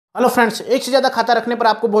Hello friends, एक से ज्यादा खाता रखने पर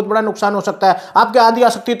आपको बहुत बड़ा नुकसान हो सकता है। आपके आंधी आ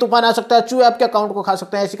सकती है, तूफान आ सकता है, चूहे आपके अकाउंट को खा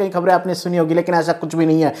सकते हैं। ऐसी कई खबरें आपने सुनी होगी, लेकिन ऐसा कुछ भी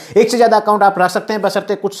नहीं है। एक से ज्यादा अकाउंट आप रख सकते हैं,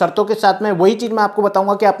 बशर्ते कुछ शर्तों के साथ में। वही चीज मैं आपको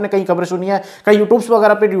बताऊंगा कि आपने कई खबरें सुनी है, कई यूट्यूब्स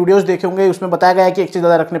वगैरह पे वीडियोस देखे होंगे, उसमें बताया गया है कि एक से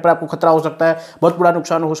ज्यादा रखने पर आपको खतरा हो सकता है, बहुत बड़ा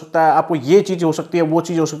नुकसान हो सकता है, आपको ये चीज हो सकती है, वो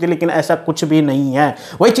चीज हो सकती है, लेकिन ऐसा कुछ भी नहीं है।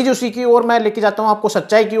 वही चीज उसी की ओर मैं लेके जाता हूँ आपको,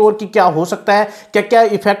 सच्चाई की ओर, कि क्या हो सकता है, क्या क्या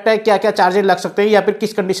इफेक्ट है, क्या क्या चार्जेस लग सकते हैं, या फिर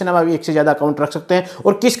किस कंडीशन में आप एक से ज्यादा अकाउंट रख सकते हैं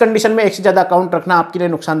और किस कंडीशन में एक से ज्यादा अकाउंट रखना आपके लिए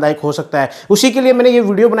नुकसानदायक हो सकता है। उसी के लिए मैंने ये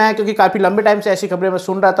वीडियो बनाया, क्योंकि काफी लंबे टाइम से ऐसी खबरें मैं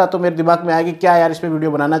सुन रहा था, तो मेरे दिमाग में आया कि क्या यार, इस पे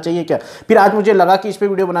वीडियो बनाना चाहिए क्या। फिर आज मुझे लगा कि इस पे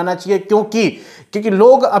वीडियो बनाना चाहिए, क्योंकि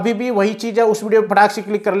लोग अभी भी वही चीज है, उस वीडियो पर फटाक से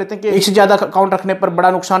क्लिक कर लेते हैं कि एक से ज्यादा अकाउंट रखने पर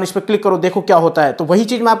बड़ा नुकसान, इस पर क्लिक करो देखो क्या होता है। तो वही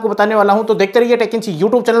चीज मैं आपको बताने वाला हूं। तो देखते रहिए टेकेंसी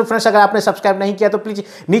यूट्यूब चैनल। फ्रेंड्स, अगर आपने सब्सक्राइब नहीं किया तो प्लीज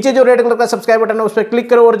नीचे जो रेड कलर का सब्सक्राइब बटन है उस पर क्लिक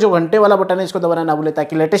करो, और जो घंटे वाला बटन है इसको दबाना ना भूले,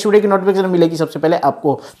 ताकि लेटेस्ट वीडियो की नोटिफिकेशन मिलेगी सबसे पहले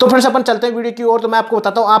आपको। तो फ्रेंड्स, अपन चलते हैं वीडियो की ओर। तो मैं आपको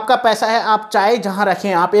बताता हूं, आपका पैसा है, आप चाहे जहां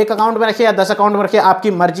रखें, आप एक अकाउंट में रखें या 10 अकाउंट में रखें,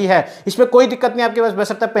 आपकी मर्जी है, इसमें कोई दिक्कत नहीं। आपके पास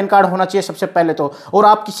बशर्ते पैन कार्ड होना चाहिए सबसे पहले तो, और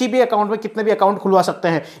आप किसी भी अकाउंट में कितने भी अकाउंट खुलवा सकते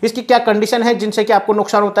हैं। इसकी क्या कंडीशन है जिनसे कि आपको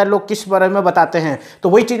नुकसान होता है, लोग किस बारे में बताते हैं, तो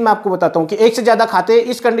वही चीज मैं आपको बताता हूं कि एक से ज्यादा खाते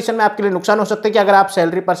इस कंडीशन में आपके लिए नुकसान हो सकते हैं कि अगर आप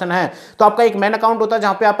सैलरी पर्सन है तो आपका एक मेन अकाउंट होता है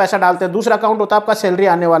जहां पे आप पैसा डालते हैं, दूसरा अकाउंट होता है आपका सैलरी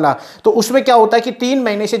आने वाला। तो उसमें क्या होता है कि 3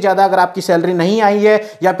 महीने से ज्यादा अगर आपकी सैलरी नहीं आई है,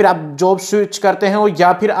 या फिर आप जॉब स्विच करते हैं,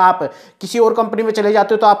 या फिर आप किसी और कंपनी में चले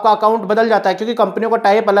जाते हो, तो आपका अकाउंट बदल जाता है, क्योंकि कंपनियों का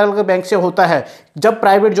टाइप अलग अलग बैंक से होता है। जब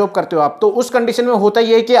प्राइवेट जॉब करते हो आप, तो उस कंडीशन में होता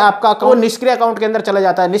यह है कि आपका अकाउंट निष्क्रिय अकाउंट के अंदर चला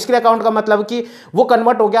जाता है। निष्क्रिय अकाउंट का मतलब कि वो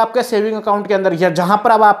कन्वर्ट हो गया आपके सेविंग अकाउंट के अंदर, या जहां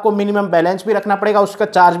पर अब आपको मिनिमम बैलेंस भी रखना पड़ेगा, उसका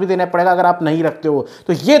चार्ज भी देना पड़ेगा अगर आप नहीं रखते हो।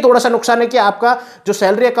 तो ये थोड़ा सा नुकसान है कि आपका जो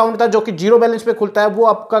सैलरी अकाउंट था, जो कि जीरो बैलेंस पे खुलता है, वो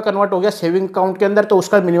आपका कन्वर्ट हो गया सेविंग अकाउंट के अंदर, तो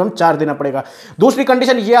उसका मिनिमम चार्ज देना पड़ेगा। दूसरी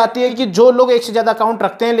कंडीशन ये आती है कि जो लोग एक से ज्यादा अकाउंट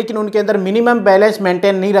रखते हैं लेकिन उनके अंदर मिनिमम बैलेंस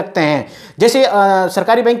मेंटेन नहीं रखते हैं, जैसे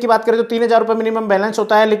सरकारी बैंक की बात करें तो 3,000 रुपए मिनिमम बैलेंस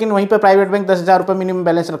होता है, लेकिन वहीं पर प्राइवेट बैंक 10,000 रुपए मिनिमम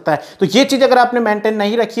बैलेंस रखता है। तो ये चीज अगर आपने मेंटेन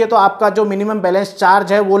नहीं रखी है, तो आपका जो मिनिमम बैलेंस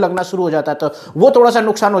चार्ज है वो लगना शुरू हो जाता है, तो वो थोड़ा सा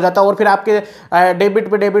नुकसान हो जाता है। और फिर आपके डेबिट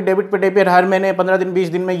पे डेबिट, डेबिट पे डेबिट, हर महीने 15 दिन 20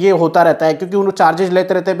 दिन में ये होता रहता है, क्योंकि उन चार्जेस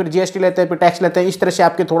लेते रहते हैं, फिर जीएसटी लेते हैं, फिर टैक्स लेते हैं, इस तरह से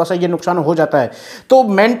आपके थोड़ा सा ये नुकसान हो जाता है। तो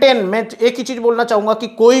मेंटेन, मैं एक ही चीज बोलना चाहूंगा कि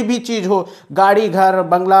कोई भी चीज हो, गाड़ी, घर,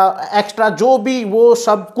 बंगला, एक्स्ट्रा जो भी, वो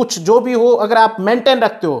सब कुछ जो भी हो, अगर आप मेंटेन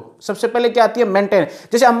रखते हो, सबसे पहले क्या आती है मेंटेन।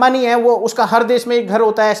 जैसे अंबानी है, वो उसका हर देश में एक घर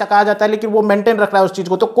होता है ऐसा कहा जाता है, लेकिन वो मेंटेन रख रहा है उस चीज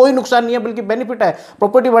को, तो कोई नुकसान नहीं है, बल्कि बेनिफिट है,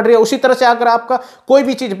 प्रॉपर्टी बढ़ रही है। उसी तरह से अगर आपका कोई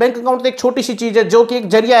भी चीज, बैंक अकाउंट तो एक छोटी सी चीज है, जो कि एक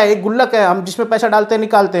जरिया है, एक गुल्लक है, हम जिसमें पैसा डालते हैं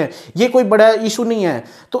निकालते हैं, ये कोई बड़ा इशू नहीं है।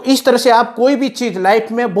 तो इस तरह से आप कोई भी चीज,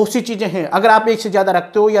 लाइफ में बहुत सी चीजें हैं, अगर आप एक से ज्यादा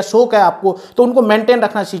रखते हो या शौक है आपको, तो उनको मेंटेन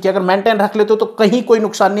रखना सीखिए। अगर मेंटेन रख लेते हो तो कहीं कोई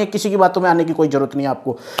नुकसान नहीं है, किसी की बातों में आने की कोई जरूरत नहीं है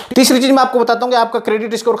आपको। तीसरी चीज मैं आपको बताता हूं कि आपका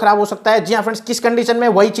क्रेडिट स्कोर खराब हो सकता है। जी हाँ फ्रेंड्स, किस कंडीशन में,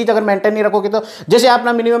 वही चीज अगर मेंटेन नहीं रखोगे तो, जैसे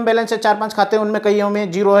अपना मिनिमम बैलेंस है 4-5 खाते हैं, उनमें कईयों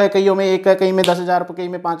में 0 है, कईयों में 1 है, कहीं में 10,000 रुपए, कहीं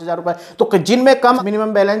में 5,000 रुपए, तो जिनमें कम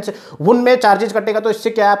मिनिमम बैलेंस उनमें चार्जेस कटेगा, तो इससे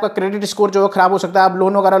क्या है, आपका क्रेडिट स्कोर जो है खराब हो सकता है। आप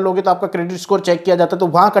लोन वगैरह लोगे तो आपका क्रेडिट स्कोर चेक किया जाता है, तो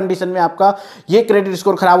वहां कंडीशन में आपका ये क्रेडिट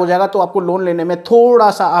स्कोर खराब हो जाएगा, तो आपको लोन लेने में थोड़ा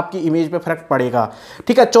सा आपकी इमेज पे फर्क पड़ेगा।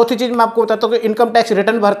 ठीक है। चौथी चीज मैं आपको बताता हूं कि इनकम टैक्स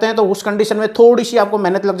रिटर्न भरते हैं, तो उस कंडीशन में थोड़ी सी आपको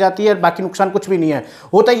मेहनत लग जाती है, बाकी नुकसान कुछ भी नहीं है।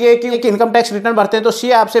 होता ये है कि इनकम टैक्स रिटर्न भरते हैं तो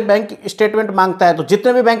सीए आपसे बैंक स्टेटमेंट मांगता है, तो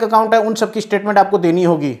जितने भी बैंक अकाउंट है उन सबकी स्टेटमेंट आपको देनी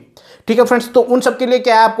होगी। ठीक है फ्रेंड्स, तो उन सब के लिए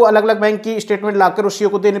क्या है, आपको अलग अलग बैंक की स्टेटमेंट लाकर उस सीओ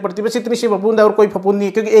को देनी पड़ती है। बस इतनी सी फफूंद है और कोई फफूंद नहीं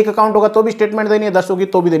है, क्योंकि एक अकाउंट होगा तो भी स्टेटमेंट देनी है, 10 होगी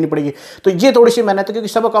तो भी देनी पड़ेगी। तो ये थोड़ी सी मेहनत है, क्योंकि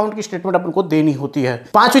सब अकाउंट की स्टेटमेंट अपन को देनी होती है।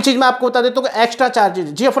 पांचवी चीज मैं आपको बता देता हूँ कि एक्स्ट्रा चार्जेस।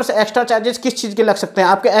 जी फ्रेंड्स, एक्स्ट्रा चार्जेस किस चीज के लग सकते हैं?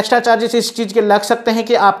 आपके एक्स्ट्रा चार्जेस इस चीज के लग सकते हैं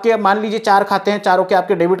कि आपके मान लीजिए 4 खाते हैं, चारों के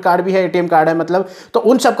आपके डेबिट कार्ड भी है, एटीएम कार्ड है मतलब, तो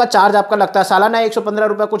उन सबका चार्ज आपका लगता है सालाना 115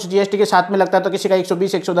 रुपए, कुछ जीएसटी के साथ में लगता है, तो किसी का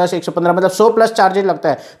 120, 110, 115, मतलब 100 प्लस चार्जेस लगता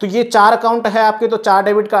है। तो ये 4 अकाउंट है आपके, तो 4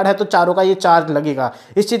 डेबिट कार्ड है, तो चारों का ये चार्ज लगेगा।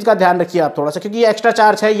 इस चीज का ध्यान रखिए आप थोड़ा सा, क्योंकि ये एक्स्ट्रा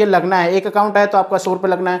चार्ज है, ये लगना है। एक अकाउंट है तो आपका 100 रुपए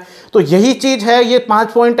लगना है। तो यही चीज है, ये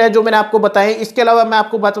 5 पॉइंट है जो मैंने आपको बताए। इसके अलावा मैं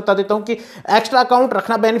आपको बात बता देता हूं कि एक्स्ट्रा अकाउंट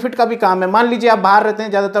रखना बेनिफिट का भी काम है। मान लीजिए आप बाहर रहते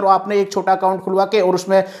हैं ज्यादातर, आपने एक छोटा अकाउंट खुलवा के और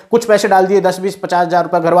उसमें कुछ पैसे डाल दिए, 10, 20, 50,000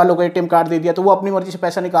 रुपए, घर वालों को एटीएम कार्ड दे दिया, तो वो अपनी मर्जी से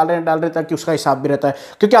पैसा निकाल रहे हैं, डाल रहे हैं, ताकि उसका हिसाब भी रहता है,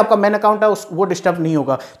 क्योंकि आपका मेन अकाउंट है वो डिस्टर्ब नहीं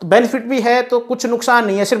होगा। तो बेनिफिट भी है, तो कुछ नुकसान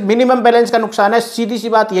नहीं है, सिर्फ मिनिमम बैलेंस का नुकसान है। सीधी सी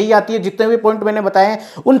बात यही आती है, जितने भी पॉइंट मैंने बताए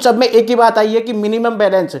उन सब में एक ही बात आई है कि मिनिमम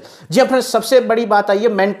बैलेंस। जी अपने सबसे बड़ी बात आई है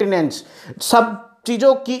मेंटेनेंस। सब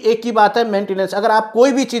चीजों की एक ही बात है, मेंटेनेंस। अगर आप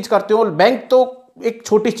कोई भी चीज करते हो, बैंक तो एक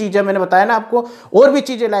छोटी चीज़ है, मैंने बताया ना आपको। और भी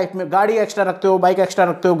चीज़ें लाइफ में, गाड़ी एक्स्ट्रा रखते हो, बाइक एक्स्ट्रा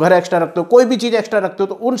रखते हो, घर एक्स्ट्रा रखते हो, कोई भी चीज़ एक्स्ट्रा रखते हो,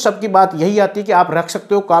 तो उन सब की बात यही आती है कि आप रख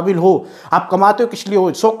सकते हो, काबिल हो, आप कमाते हो किस लिए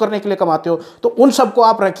हो, शौक करने के लिए कमाते हो, तो उन सबको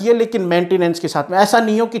आप रखिए, लेकिन मेंटेनेंस के साथ में। ऐसा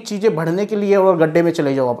नहीं हो कि चीज़ें बढ़ने के लिए और गड्ढे में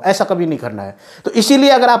चले जाओ आप, ऐसा कभी नहीं करना है। तो इसीलिए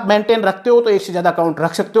अगर आप मेंटेन रखते हो तो एक से ज़्यादा अकाउंट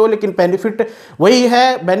रख सकते हो, लेकिन बेनिफिट वही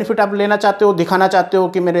है, बेनिफिट आप लेना चाहते हो, दिखाना चाहते हो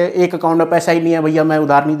कि मेरे एक अकाउंट में पैसा ही नहीं है भैया, मैं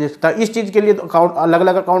उधार नहीं दे सकता, इस चीज़ के लिए अकाउंट अलग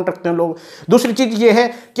अलग अकाउंट रखते हैं लोग। दूसरी चीज़ ये है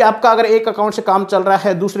कि आपका अगर एक अकाउंट से काम चल रहा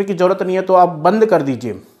है, दूसरे की जरूरत नहीं है, तो आप बंद कर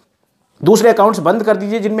दीजिए, दूसरे अकाउंट्स बंद कर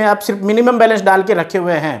दीजिए जिनमें आप सिर्फ मिनिमम बैलेंस डाल के रखे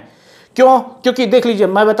हुए हैं। क्यों? क्योंकि देख लीजिए,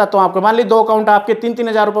 मैं बताता हूँ आपको, मान लीजिए 2 अकाउंट आपके 3-3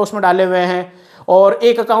 हज़ार रुपये उसमें डाले हुए हैं, और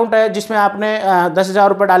एक अकाउंट है जिसमें आपने 10,000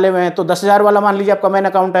 रुपये डाले हुए हैं, तो 10,000 वाला मान लीजिए आपका मेन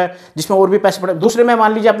अकाउंट है जिसमें और भी पैसे पड़े। दूसरे में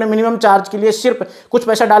मान लीजिए आपने मिनिमम चार्ज के लिए सिर्फ कुछ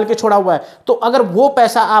पैसा डाल के छोड़ा हुआ है, तो अगर वो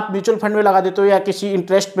पैसा आप म्यूचुअल फंड में लगा देते हो या किसी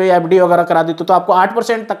इंटरेस्ट पे एफडी वगैरह करा देते हो, तो आपको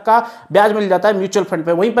 8% तक का ब्याज मिल जाता है म्यूचुअल फंड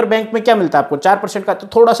पे। वहीं पर बैंक में क्या मिलता है आपको? 4% का। तो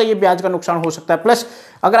थोड़ा सा ये ब्याज का नुकसान हो सकता है। प्लस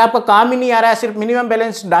अगर आपका काम ही नहीं आ रहा है, सिर्फ मिनिमम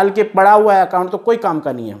बैलेंस डाल के पड़ा हुआ है अकाउंट, तो कोई काम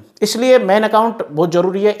का नहीं है। इसलिए मेन अकाउंट बहुत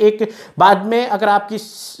जरूरी है। एक बाद में अगर आपकी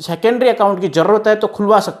सेकेंडरी अकाउंट की जरूरत है तो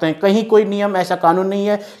खुलवा सकते हैं, कहीं कोई नियम ऐसा कानून नहीं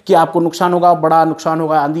है कि आपको नुकसान होगा, बड़ा नुकसान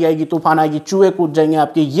होगा, आंधी आएगी, तूफान आएगी, चूहे कूद जाएंगे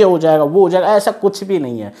आपके, ये हो जाएगा, वो हो जाएगा, ऐसा कुछ भी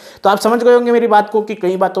नहीं है। तो आप समझ गए होंगे मेरी बात को कि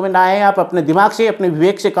कई बातों में ना आए, आप अपने दिमाग से, अपने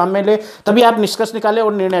विवेक से काम में ले, तभी आप निष्कर्ष निकालें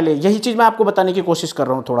और निर्णय ले। यही चीज़ मैं आपको बताने की कोशिश कर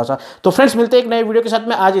रहा हूँ थोड़ा सा। तो फ्रेंड्स, मिलते हैं एक नए वीडियो के साथ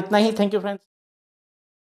में। आज इतना ही। Thank you friends.